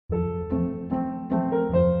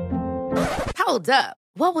Hold up.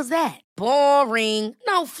 What was that? Boring.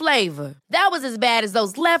 No flavor. That was as bad as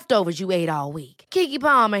those leftovers you ate all week. Keke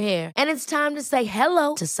Palmer here. And it's time to say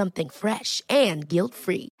hello to something fresh and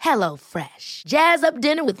guilt-free. Hello Fresh. Jazz up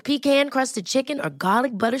dinner with pecan-crusted chicken or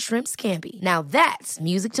garlic butter shrimp scampi. Now that's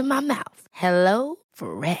music to my mouth. Hello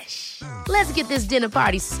Fresh. Let's get this dinner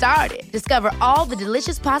party started. Discover all the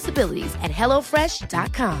delicious possibilities at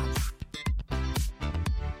hellofresh.com.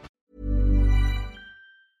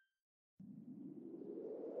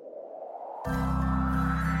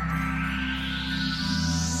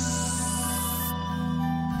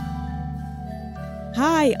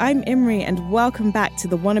 Hi, I'm Imri, and welcome back to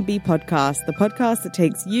the Wannabe Podcast, the podcast that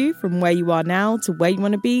takes you from where you are now to where you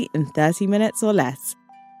want to be in 30 minutes or less.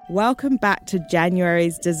 Welcome back to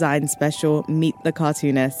January's design special, Meet the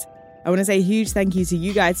Cartoonist. I want to say a huge thank you to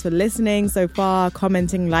you guys for listening so far,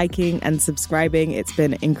 commenting, liking, and subscribing. It's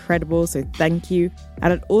been incredible, so thank you.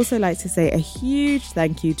 And I'd also like to say a huge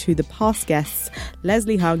thank you to the past guests,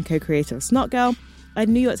 Leslie Hung, co-creator of Snot Girl,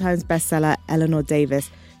 and New York Times bestseller Eleanor Davis,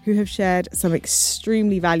 who have shared some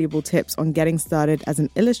extremely valuable tips on getting started as an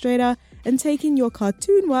illustrator and taking your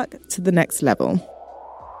cartoon work to the next level.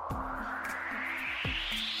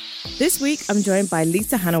 This week, I'm joined by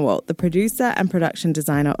Lisa Hanawalt, the producer and production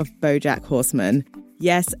designer of BoJack Horseman.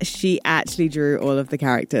 Yes, she actually drew all of the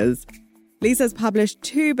characters. Lisa's published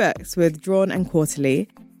 2 books with Drawn and Quarterly.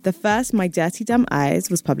 The first, My Dirty Dumb Eyes,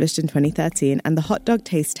 was published in 2013, and The Hot Dog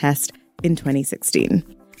Taste Test in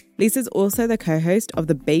 2016. Lisa's also the co-host of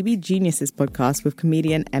the Baby Geniuses podcast with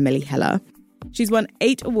comedian Emily Heller. She's won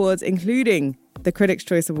 8 awards, including the Critics'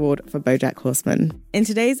 Choice Award for BoJack Horseman. In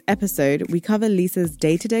today's episode, we cover Lisa's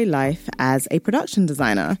day-to-day life as a production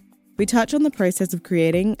designer. We touch on the process of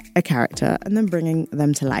creating a character and then bringing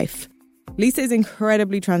them to life. Lisa is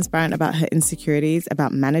incredibly transparent about her insecurities,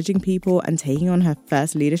 about managing people and taking on her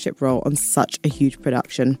first leadership role on such a huge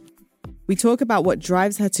production. We talk about what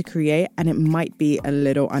drives her to create, and it might be a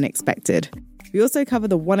little unexpected. We also cover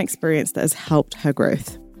the one experience that has helped her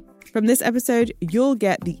growth. From this episode, you'll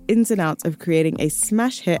get the ins and outs of creating a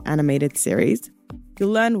smash hit animated series.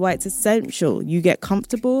 You'll learn why it's essential you get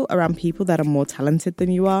comfortable around people that are more talented than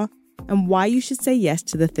you are, and why you should say yes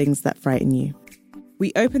to the things that frighten you.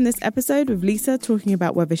 We open this episode with Lisa talking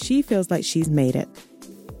about whether she feels like she's made it.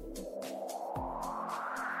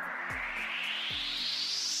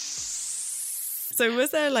 So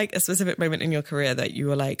was there like a specific moment in your career that you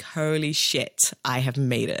were like, holy shit, I have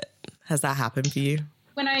made it? Has that happened for you?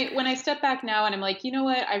 When I step back now and I'm like, you know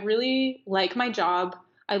what? I really like my job.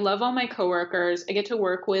 I love all my coworkers. I get to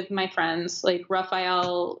work with my friends. Like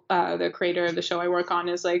Raphael, the creator of the show I work on,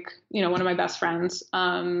 is like, you know, one of my best friends.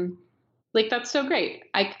 Like, that's so great.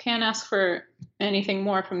 I can't ask for anything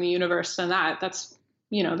more from the universe than that. That's,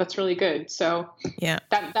 you know, that's really good. So yeah,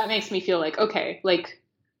 that makes me feel like, okay, like,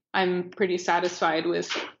 I'm pretty satisfied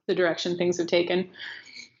with the direction things have taken.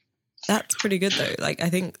 That's pretty good though. Like, I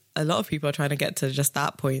think a lot of people are trying to get to just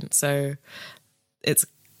that point. So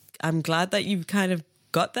I'm glad that you've kind of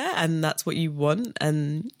got there and that's what you want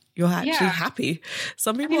and you're actually happy.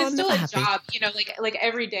 Some people are never happy. Job, you know, like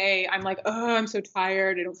every day I'm like, oh, I'm so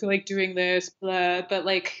tired. I don't feel like doing this, blah. But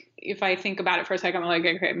like, if I think about it for a second, I'm like,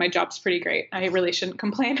 okay, my job's pretty great. I really shouldn't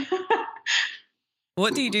complain.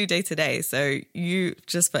 What do you do day to day? So you,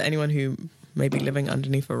 just for anyone who may be living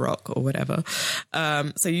underneath a rock or whatever.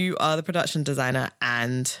 So you are the production designer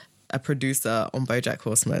and a producer on BoJack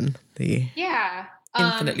Horseman, the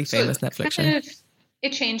infinitely famous Netflix show.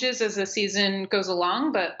 It changes as the season goes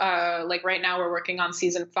along, but like right now we're working on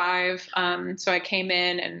season 5. So I came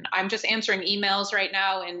in and I'm just answering emails right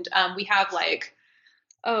now. And we have like,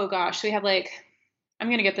 I'm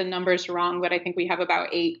going to get the numbers wrong, but I think we have about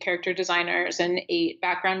 8 character designers and 8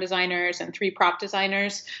 background designers and 3 prop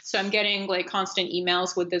designers. So I'm getting like constant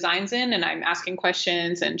emails with designs in, and I'm asking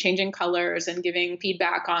questions and changing colors and giving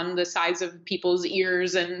feedback on the size of people's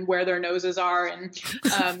ears and where their noses are. And,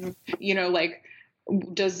 you know, like,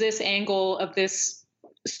 does this angle of this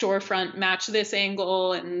storefront match this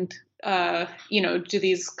angle? And, you know, do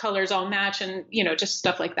these colors all match? And, you know, just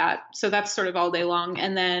stuff like that. So that's sort of all day long.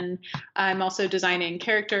 And then I'm also designing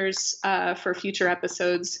characters for future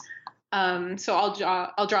episodes. So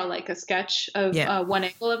I'll draw like a sketch of one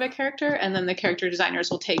angle of a character, and then the character designers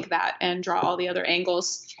will take that and draw all the other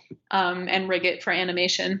angles and rig it for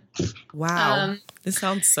animation. Wow. This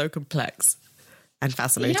sounds so complex and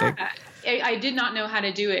fascinating. Yeah. I did not know how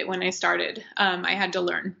to do it when I started. I had to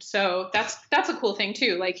learn. So that's a cool thing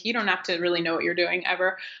too. Like, you don't have to really know what you're doing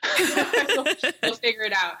ever. You'll figure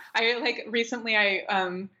it out. Recently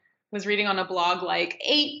I was reading on a blog like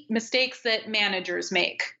 8 mistakes that managers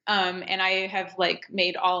make. And I have like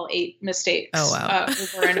made all 8 mistakes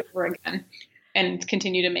over and over again and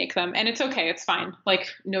continue to make them. And it's okay. It's fine. Like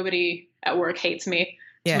nobody at work hates me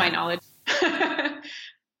to my knowledge.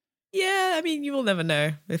 Yeah, I mean, you will never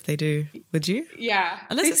know if they do, would you? Yeah.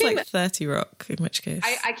 Unless it's like 30 Rock, in which case.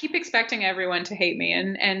 I keep expecting everyone to hate me.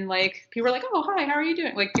 And like, people are like, oh, hi, how are you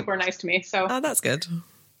doing? Like, people are nice to me. So that's good.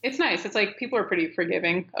 It's nice. It's like, people are pretty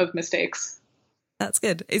forgiving of mistakes. That's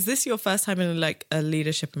good. Is this your first time in like a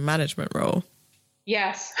leadership and management role?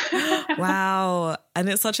 Yes. Wow. And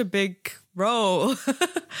it's such a big role.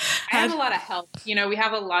 I have a lot of help. You know, we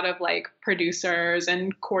have a lot of like producers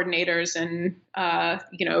and coordinators and,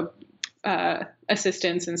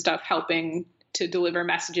 assistants and stuff helping to deliver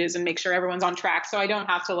messages and make sure everyone's on track. So I don't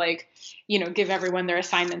have to like, give everyone their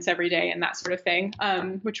assignments every day and that sort of thing,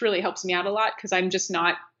 which really helps me out a lot because I'm just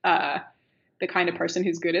not the kind of person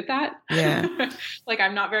who's good at that. Yeah. Like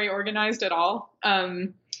I'm not very organized at all.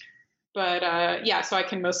 So I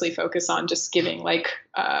can mostly focus on just giving like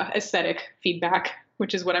aesthetic feedback,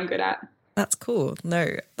 which is what I'm good at. That's cool.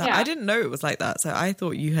 No, I didn't know it was like that. So I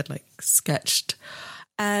thought you had like sketched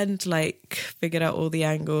and like figured out all the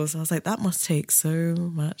angles. I was like, that must take so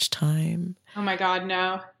much time. Oh my God,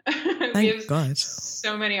 no. Thank God.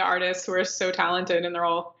 So many artists who are so talented and they're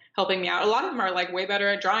all helping me out. A lot of them are like way better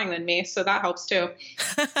at drawing than me. So that helps too.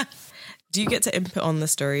 Do you get to input on the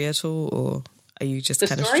story at all, or are you just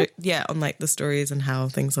kind of strict? Yeah, on like the stories and how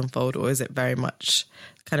things unfold, or is it very much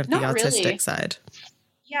kind of the artistic side?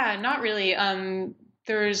 Yeah, not really.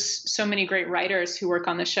 There's so many great writers who work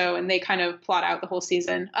on the show and they kind of plot out the whole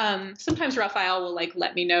season. Sometimes Raphael will like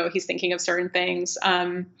let me know he's thinking of certain things.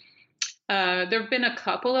 There have been a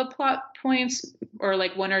couple of plot points or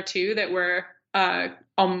like 1 or 2 that were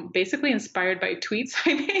basically inspired by tweets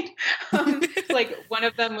I made. Like one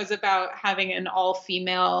of them was about having an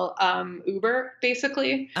all-female Uber,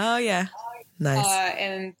 basically. Oh, yeah. Nice.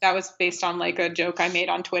 And that was based on like a joke I made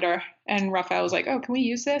on Twitter. And Raphael was like, oh, can we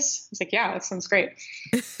use this? I was like, yeah, that sounds great.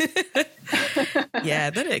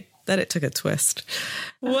 Yeah, then it took a twist.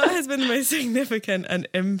 What has been the most significant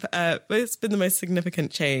what's been the most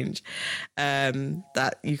significant change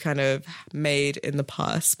that you kind of made in the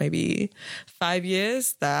past maybe 5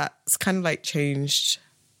 years that's kind of like changed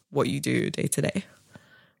what you do day to day?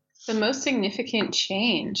 The most significant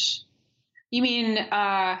change? You mean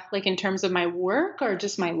like in terms of my work or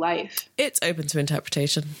just my life? It's open to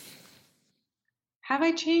interpretation. Have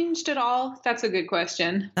I changed at all? That's a good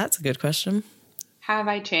question. That's a good question. Have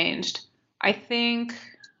I changed? I think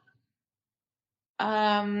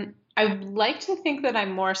I'd like to think that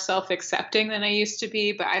I'm more self-accepting than I used to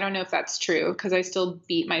be, but I don't know if that's true because I still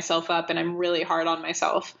beat myself up and I'm really hard on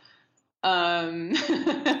myself.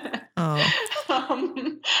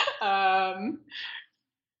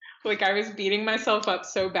 Like I was beating myself up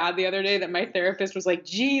so bad the other day that my therapist was like,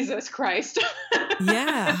 Jesus Christ.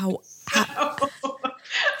 Yeah.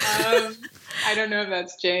 I don't know if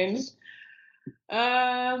that's changed.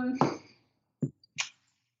 I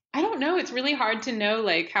don't know. It's really hard to know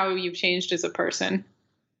like how you've changed as a person,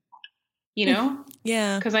 Yeah.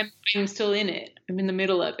 Because I'm still in it. I'm in the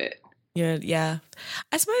middle of it. Yeah.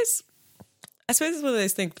 I suppose it's one of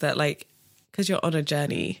those things that like, because you're on a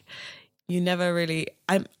journey, you never really,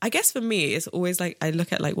 I guess for me, it's always like, I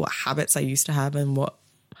look at like what habits I used to have and what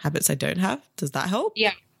habits I don't have. Does that help?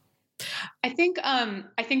 Yeah. I think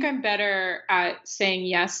I'm better at saying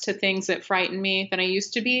yes to things that frighten me than I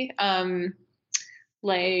used to be.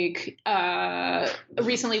 Recently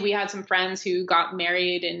we had some friends who got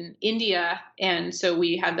married in India. And so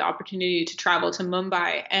we had the opportunity to travel to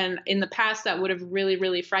Mumbai. And in the past that would have really,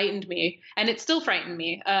 really frightened me. And it still frightened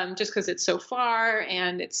me, just because it's so far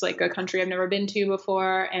and it's like a country I've never been to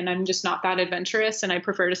before. And I'm just not that adventurous and I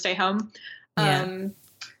prefer to stay home. Yeah.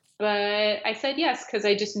 But I said yes, because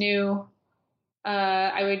I just knew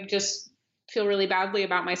I would just feel really badly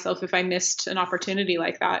about myself if I missed an opportunity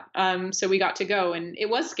like that. So we got to go and it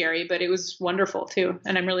was scary, but it was wonderful too.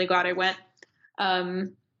 And I'm really glad I went.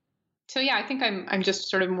 So yeah, I think I'm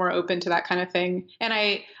just sort of more open to that kind of thing. And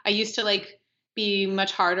I used to like be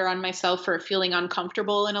much harder on myself for feeling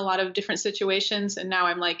uncomfortable in a lot of different situations. And now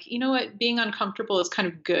I'm like, you know what, being uncomfortable is kind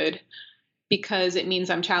of good because it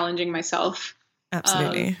means I'm challenging myself.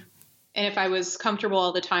 Absolutely. And if I was comfortable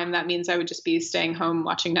all the time, that means I would just be staying home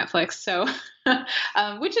watching Netflix. So,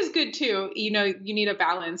 which is good too. You know, you need a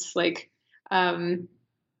balance. Like, I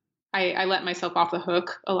let myself off the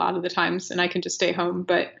hook a lot of the times and I can just stay home.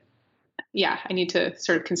 But yeah, I need to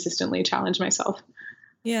sort of consistently challenge myself.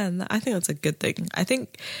 Yeah. And I think that's a good thing. I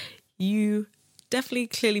think you definitely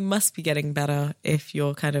clearly must be getting better if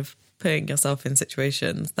you're kind of putting yourself in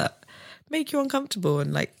situations that make you uncomfortable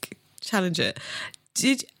and like challenge it.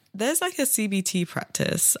 There's like a CBT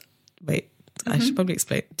practice. Wait, I should probably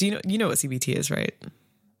explain. Do you know what CBT is, right?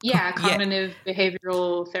 Yeah, cognitive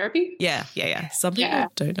behavioral therapy. Yeah. Some people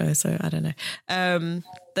don't know, so I don't know.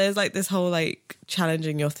 There's like this whole like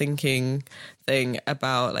challenging your thinking thing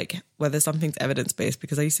about like whether something's evidence-based,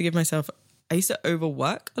 because I used to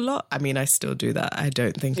overwork a lot. I mean, I still do that. I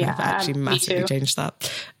don't think I've actually massively changed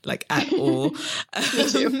that, like, at all. Me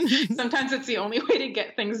too. Sometimes it's the only way to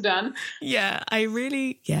get things done. Yeah, I'm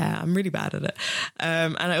really bad at it.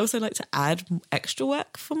 And I also like to add extra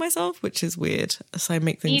work for myself, which is weird. So I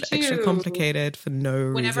make things extra complicated for no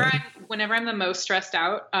reason. Whenever I'm the most stressed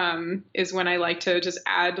out, is when I like to just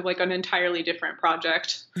add like an entirely different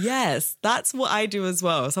project. Yes, that's what I do as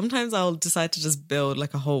well. Sometimes I'll decide to just build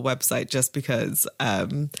like a whole website just because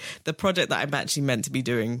the project that I'm actually meant to be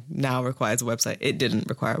doing now requires a website. It didn't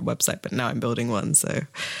require a website, but now I'm building one. So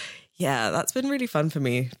yeah, that's been really fun for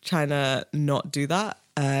me, trying to not do that.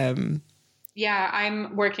 Yeah,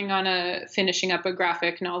 I'm working on finishing up a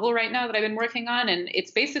graphic novel right now that I've been working on, and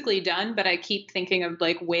it's basically done, but I keep thinking of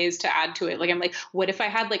like ways to add to it. Like I'm like, what if I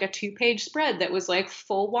had like a 2-page spread that was like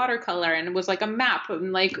full watercolor and it was like a map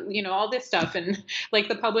and like, you know, all this stuff. And like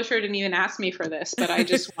the publisher didn't even ask me for this, but I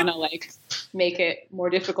just want to like make it more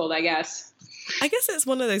difficult, I guess. I guess it's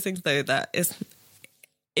one of those things though that is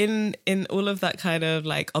in all of that kind of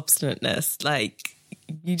like obstinateness, like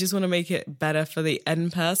you just want to make it better for the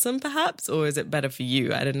end person perhaps, or is it better for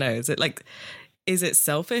you? I don't know. Is it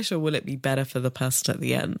selfish, or will it be better for the person at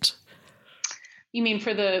the end? You mean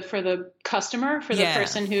for the customer, for the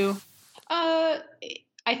person who, I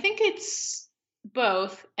think it's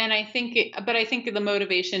both. And I think the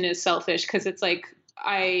motivation is selfish because it's like,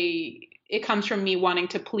 it comes from me wanting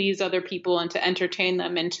to please other people and to entertain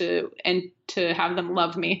them and to have them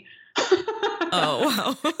love me.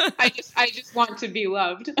 Oh, wow. I just want to be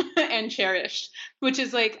loved and cherished, which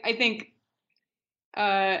is like, I think,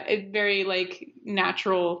 a very like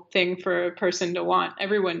natural thing for a person to want.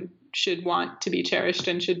 Everyone should want to be cherished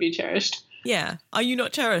and should be cherished. Yeah. Are you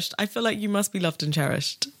not cherished? I feel like you must be loved and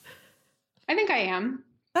cherished. I think I am.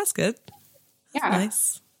 That's good. That's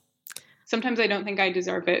nice. Sometimes I don't think I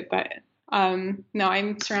deserve it, but no,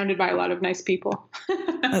 I'm surrounded by a lot of nice people.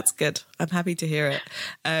 That's good. I'm happy to hear it.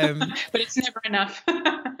 But it's never enough.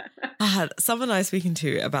 Someone I was speaking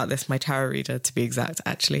to about this, my tarot reader, to be exact,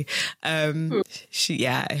 actually.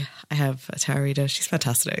 I have a tarot reader. She's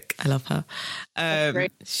fantastic. I love her.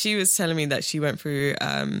 Great. She was telling me that she went through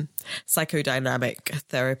psychodynamic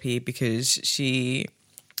therapy because she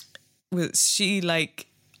like,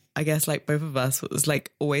 I guess like both of us was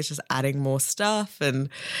like always just adding more stuff and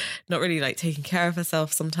not really like taking care of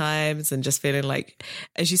herself sometimes, and just feeling like,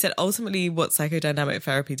 as she said, ultimately what psychodynamic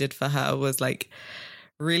therapy did for her was like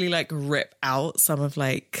really like rip out some of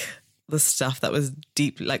like the stuff that was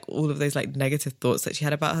deep, like all of those like negative thoughts that she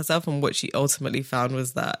had about herself. And what she ultimately found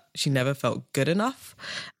was that she never felt good enough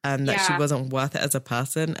and that she wasn't worth it as a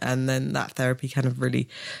person. And then that therapy kind of really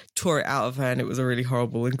tore it out of her, and it was a really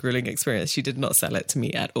horrible and grueling experience. She did not sell it to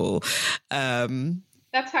me at all.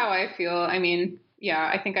 That's how I feel. I mean,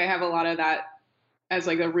 I think I have a lot of that as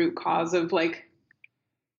like a root cause of like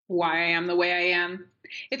why I am the way I am.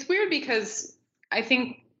 It's weird because I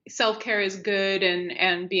think self-care is good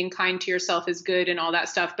and being kind to yourself is good and all that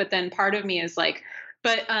stuff. But then part of me is like,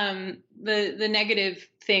 but the negative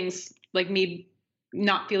things, like me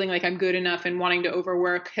not feeling like I'm good enough and wanting to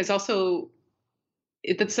overwork, has also,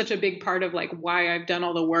 that's such a big part of like why I've done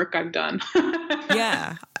all the work I've done.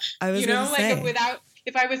 Yeah. I was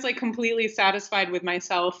if I was like completely satisfied with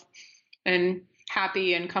myself and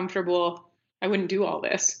happy and comfortable, I wouldn't do all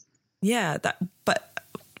this. Yeah. But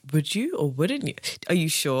would you or wouldn't you? Are you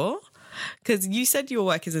sure? Because you said your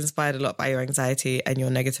work is inspired a lot by your anxiety and your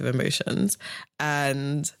negative emotions.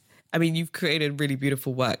 And I mean, you've created really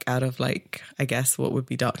beautiful work out of like, I guess what would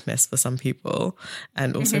be darkness for some people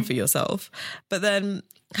and also for yourself. But then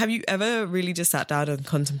have you ever really just sat down and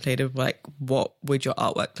contemplated like, what would your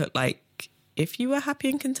artwork look like if you were happy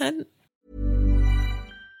and content?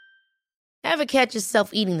 Ever catch yourself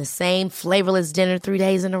eating the same flavorless dinner 3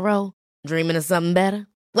 days in a row? Dreaming of something better?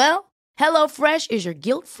 Well, HelloFresh is your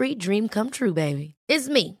guilt-free dream come true, baby. It's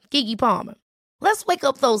me, Keke Palmer. Let's wake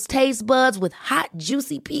up those taste buds with hot,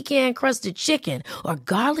 juicy pecan-crusted chicken or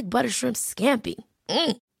garlic butter shrimp scampi.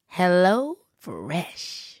 Hello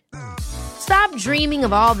Fresh. Stop dreaming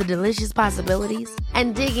of all the delicious possibilities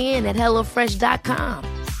and dig in at HelloFresh.com.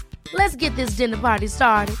 Let's get this dinner party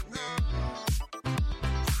started.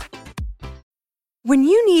 When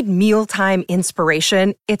you need mealtime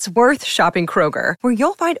inspiration, it's worth shopping Kroger, where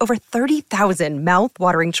you'll find over 30,000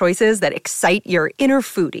 mouth-watering choices that excite your inner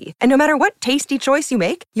foodie. And no matter what tasty choice you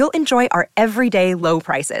make, you'll enjoy our everyday low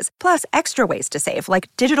prices, plus extra ways to save,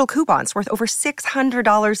 like digital coupons worth over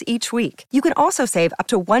 $600 each week. You can also save up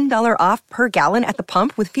to $1 off per gallon at the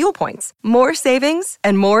pump with fuel points. More savings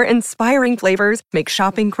and more inspiring flavors make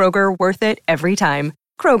shopping Kroger worth it every time.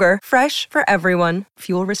 Kroger, fresh for everyone.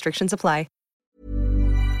 Fuel restrictions apply.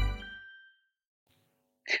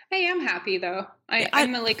 I am happy though. I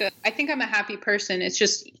think I'm a happy person. It's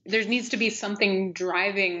just there needs to be something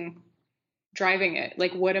driving it.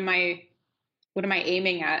 Like what am I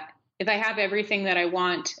aiming at? If I have everything that I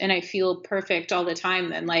want and I feel perfect all the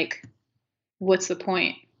time, then like what's the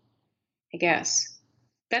point? I guess.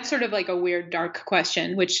 That's sort of like a weird dark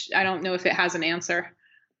question, which I don't know if it has an answer.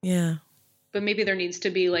 Yeah. But maybe there needs to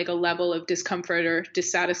be like a level of discomfort or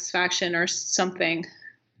dissatisfaction or something.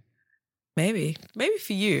 Maybe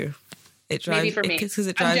for you, it drives. Maybe for me, because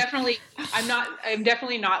it drives. I'm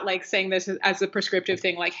definitely not like saying this as a prescriptive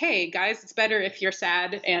thing. Like, hey guys, it's better if you're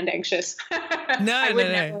sad and anxious. No, I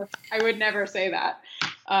would never say that.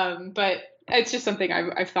 But it's just something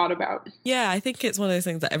I've thought about. Yeah, I think it's one of those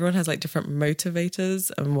things that everyone has like different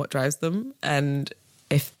motivators and what drives them. And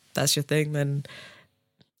if that's your thing, then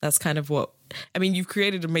that's kind of what. I mean, you've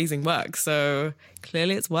created amazing work, so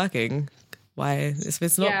clearly it's working. Why, if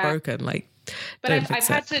it's not broken, like, but I've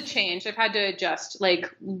had to change. I've had to adjust.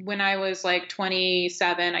 Like when I was like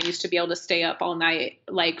 27, I used to be able to stay up all night,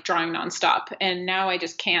 like drawing nonstop. And now I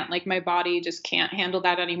just can't, like my body just can't handle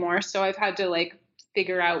that anymore. So I've had to like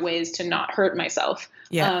figure out ways to not hurt myself.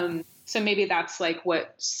 Yeah. So maybe that's like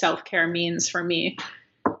what self-care means for me.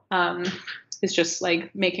 Is just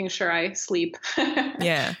like making sure I sleep.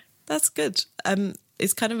 Yeah, that's good.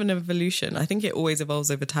 It's kind of an evolution. I think it always evolves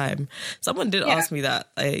over time. Someone did ask me that,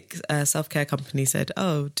 like a self-care company said,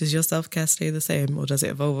 oh, does your self-care stay the same or does it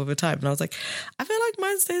evolve over time? And I was like, I feel like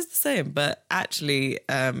mine stays the same. But actually,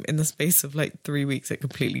 in the space of like 3 weeks, it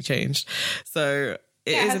completely changed. So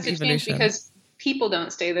it is an evolution. Because people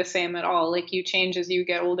don't stay the same at all. Like you change as you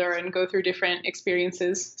get older and go through different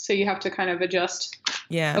experiences. So you have to kind of adjust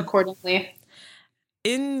accordingly.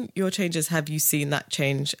 In your changes, have you seen that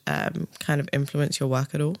change kind of influence your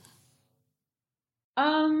work at all?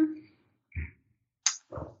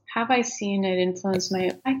 Have I seen it influence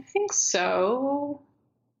I think so.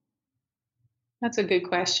 That's a good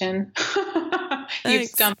question. You've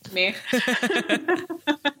stumped me.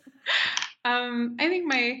 I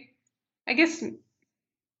think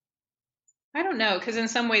I don't know, because in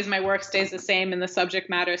some ways my work stays the same and the subject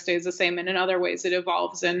matter stays the same, and in other ways it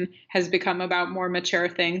evolves and has become about more mature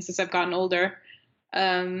things as I've gotten older.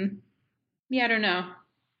 I don't know.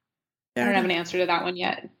 I don't have an answer to that one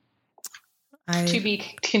yet. To be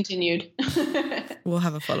continued. We'll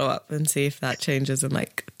have a follow-up and see if that changes in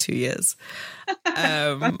like 2 years.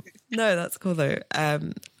 No, that's cool though.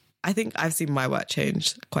 I think I've seen my work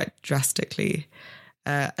change quite drastically,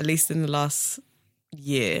 at least in the last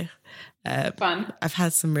year. Fun. I've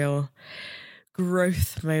had some real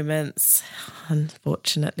growth moments.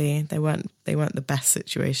 Unfortunately, they weren't the best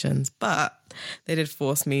situations, but they did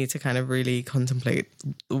force me to kind of really contemplate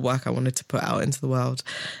the work I wanted to put out into the world,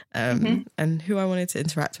 and who I wanted to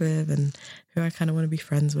interact with and who I kind of want to be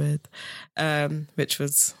friends with, which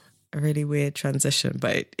was a really weird transition,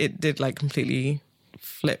 but it did like completely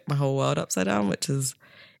flip my whole world upside down, which is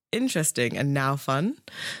interesting and now fun.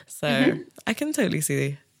 So I can totally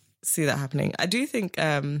see that happening. I do think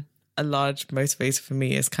a large motivator for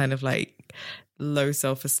me is kind of like low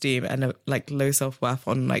self-esteem and like low self-worth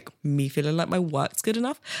on like me feeling like my work's good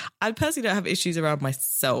enough. I personally don't have issues around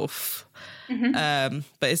myself, but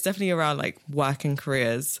it's definitely around like work and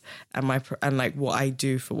careers and like what I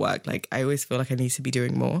do for work. Like I always feel like I need to be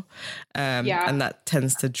doing more, and that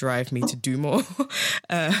tends to drive me to do more.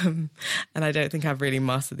 And I don't think I've really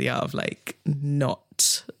mastered the art of like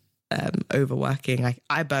not overworking.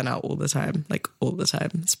 I burn out all the time.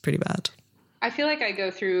 It's pretty bad. I feel like I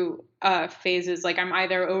go through phases. Like I'm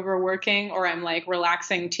either overworking or I'm like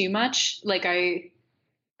relaxing too much. Like I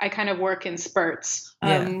kind of work in spurts,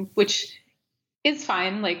 which is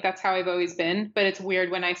fine. Like that's how I've always been. But it's weird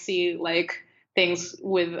when I see like things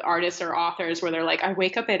with artists or authors where they're like, I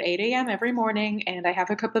wake up at 8 a.m. every morning and I have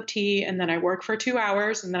a cup of tea and then I work for 2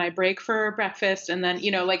 hours and then I break for breakfast. And then,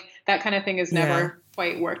 like that kind of thing has never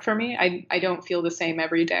quite worked for me. I don't feel the same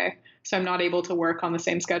every day. So I'm not able to work on the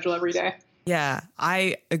same schedule every day. Yeah,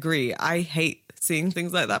 I agree. I hate seeing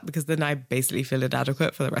things like that because then I basically feel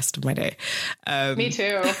inadequate for the rest of my day. Me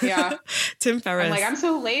too. Yeah. Tim Ferriss. I'm like, I'm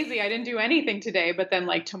so lazy. I didn't do anything today. But then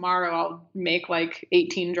like tomorrow I'll make like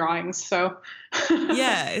 18 drawings. So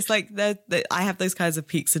yeah, it's like I have those kinds of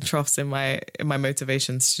peaks and troughs in my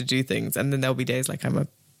motivations to do things. And then there'll be days like I'm a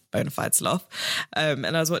bona fide sloth. And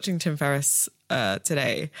I was watching Tim Ferriss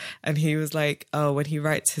today, and he was like, oh, when he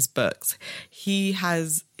writes his books, he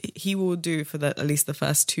will do for at least the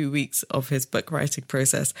first 2 weeks of his book writing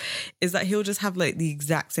process is that he'll just have like the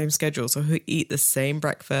exact same schedule. So he'll eat the same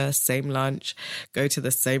breakfast, same lunch, go to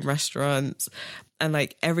the same restaurants, and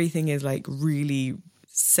like everything is like really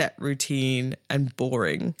set routine and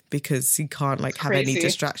boring because he can't like have any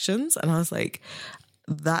distractions. And I was like,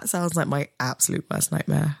 that sounds like my absolute worst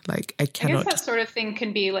nightmare. Like I cannot. I guess that sort of thing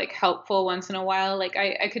can be like helpful once in a while. Like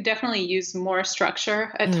I could definitely use more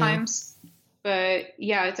structure at times. But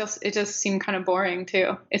yeah, it does seem kind of boring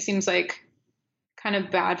too. It seems like kind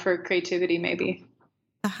of bad for creativity, maybe.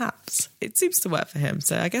 Perhaps. It seems to work for him.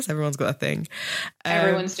 So I guess everyone's got a thing.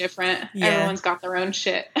 Everyone's different. Yeah. Everyone's got their own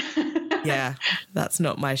shit. Yeah, that's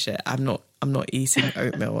not my shit. I'm not eating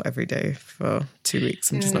oatmeal every day for 2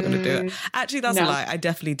 weeks. I'm just not going to do it. Actually, that's a lie. I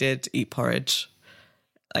definitely did eat porridge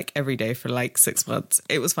like every day for like 6 months.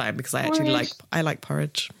 It was fine because I like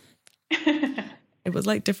porridge. It was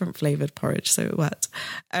like different flavored porridge, so it worked.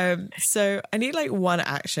 So I need like one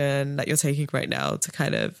action that you're taking right now to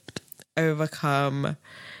kind of overcome.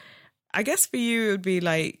 I guess for you it would be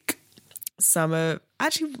like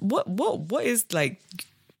actually what is like,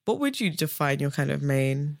 what would you define your kind of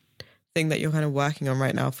main thing that you're kind of working on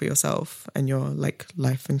right now for yourself and your like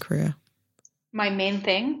life and career? My main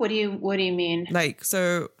thing? What do you mean? Like,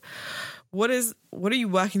 so what are you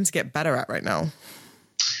working to get better at right now?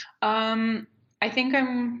 I think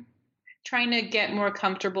I'm trying to get more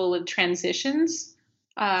comfortable with transitions,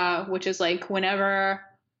 which is like whenever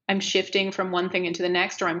I'm shifting from one thing into the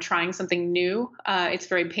next or I'm trying something new, it's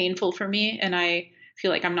very painful for me and I feel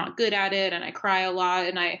like I'm not good at it and I cry a lot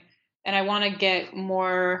and I want to get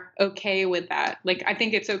more okay with that. Like, I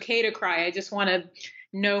think it's okay to cry. I just want to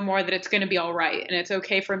know more that it's going to be all right and it's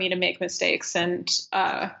okay for me to make mistakes and,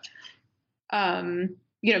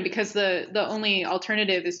 because the only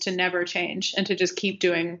alternative is to never change and to just keep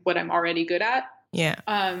doing what I'm already good at. Yeah.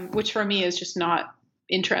 Which for me is just not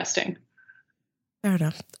interesting. Fair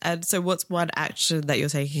enough. And so what's one action that you're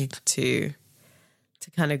taking to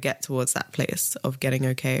kind of get towards that place of getting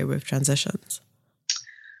okay with transitions?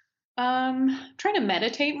 Trying to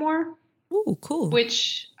meditate more. Ooh, cool.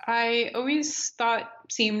 Which I always thought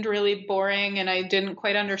seemed really boring and I didn't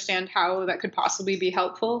quite understand how that could possibly be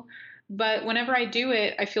helpful. But whenever I do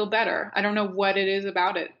it, I feel better. I don't know what it is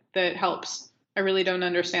about it that helps. I really don't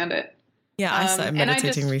understand it. Yeah, I started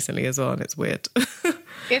meditating recently as well, and it's weird.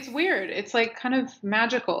 It's weird. It's like kind of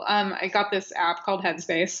magical. I got this app called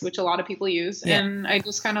Headspace, which a lot of people use, and I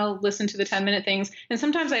just kind of listen to the 10-minute things. And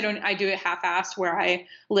sometimes I do it half-assed where I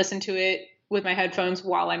listen to it with my headphones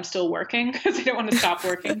while I'm still working because I don't want to stop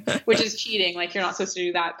working, which is cheating. Like, you're not supposed to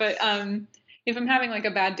do that. But if I'm having like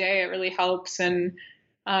a bad day, it really helps. And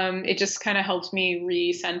it just kind of helps me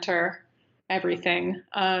recenter everything.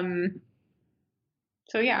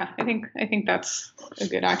 So yeah, I think that's a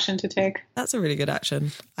good action to take. That's a really good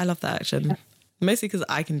action. I love that action. Mostly because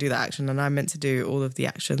I can do that action and I'm meant to do all of the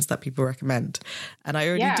actions that people recommend. And I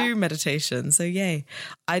already do meditation. So yay.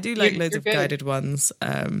 I do like loads of guided ones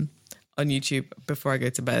on YouTube before I go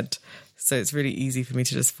to bed. So it's really easy for me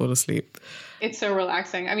to just fall asleep. It's so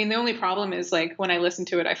relaxing. I mean, the only problem is like when I listen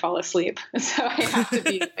to it, I fall asleep. So I have to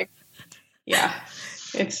be like, yeah.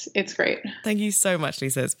 It's great. Thank you so much,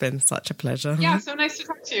 Lisa. It's been such a pleasure. Yeah, so nice to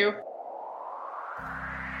talk to you.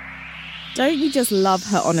 Don't you just love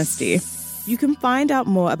her honesty? You can find out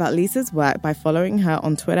more about Lisa's work by following her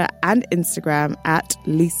on Twitter and Instagram at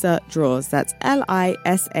Lisa Draws. That's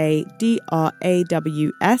LISADRAWS,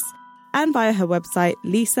 and via her website,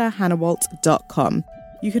 lisahannawalt.com.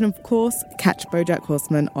 You can, of course, catch BoJack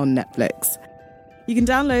Horseman on Netflix. You can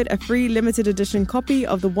download a free limited edition copy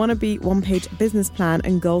of the Wannabe one-page business plan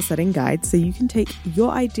and goal-setting guide so you can take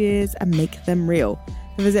your ideas and make them real.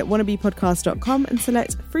 Visit wannabepodcast.com and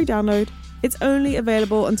select free download. It's only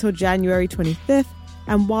available until January 25th,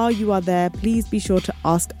 and while you are there, please be sure to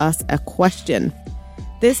ask us a question.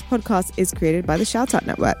 This podcast is created by the Shoutout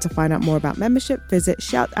Network. To find out more about membership, visit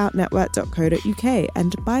shoutoutnetwork.co.uk.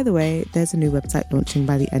 And by the way, there's a new website launching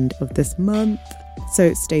by the end of this month,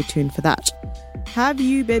 so stay tuned for that. Have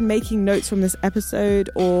you been making notes from this episode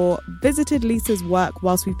or visited Lisa's work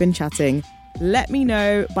whilst we've been chatting? let me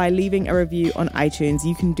know by leaving a review on iTunes.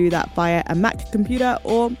 You can do that via a Mac computer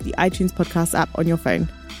or the iTunes podcast app on your phone.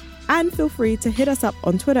 And feel free to hit us up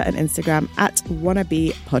on Twitter and Instagram at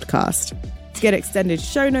Wannabe Podcast. To get extended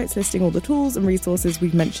show notes listing all the tools and resources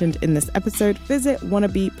we've mentioned in this episode, visit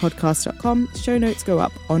wannabepodcast.com. Show notes go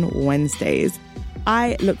up on Wednesdays.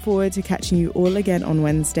 I look forward to catching you all again on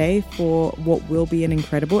Wednesday for what will be an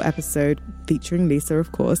incredible episode featuring Lisa,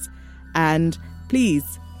 of course. And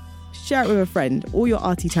please share it with a friend. All your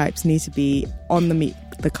arty types need to be on the Meet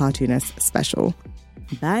the Cartoonist special.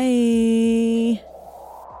 Bye.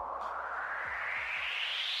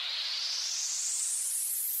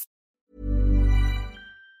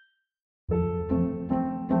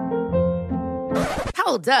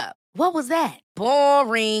 Hold up. What was that?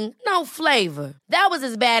 Boring. No flavor. That was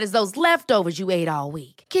as bad as those leftovers you ate all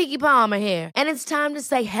week. Keke Palmer here, and it's time to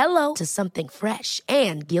say hello to something fresh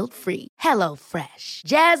and guilt-free. HelloFresh.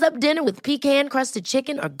 Jazz up dinner with pecan-crusted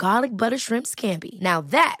chicken or garlic butter shrimp scampi. Now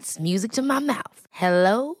that's music to my mouth.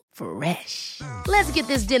 HelloFresh. Let's get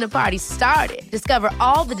this dinner party started. Discover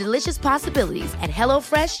all the delicious possibilities at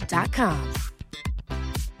HelloFresh.com.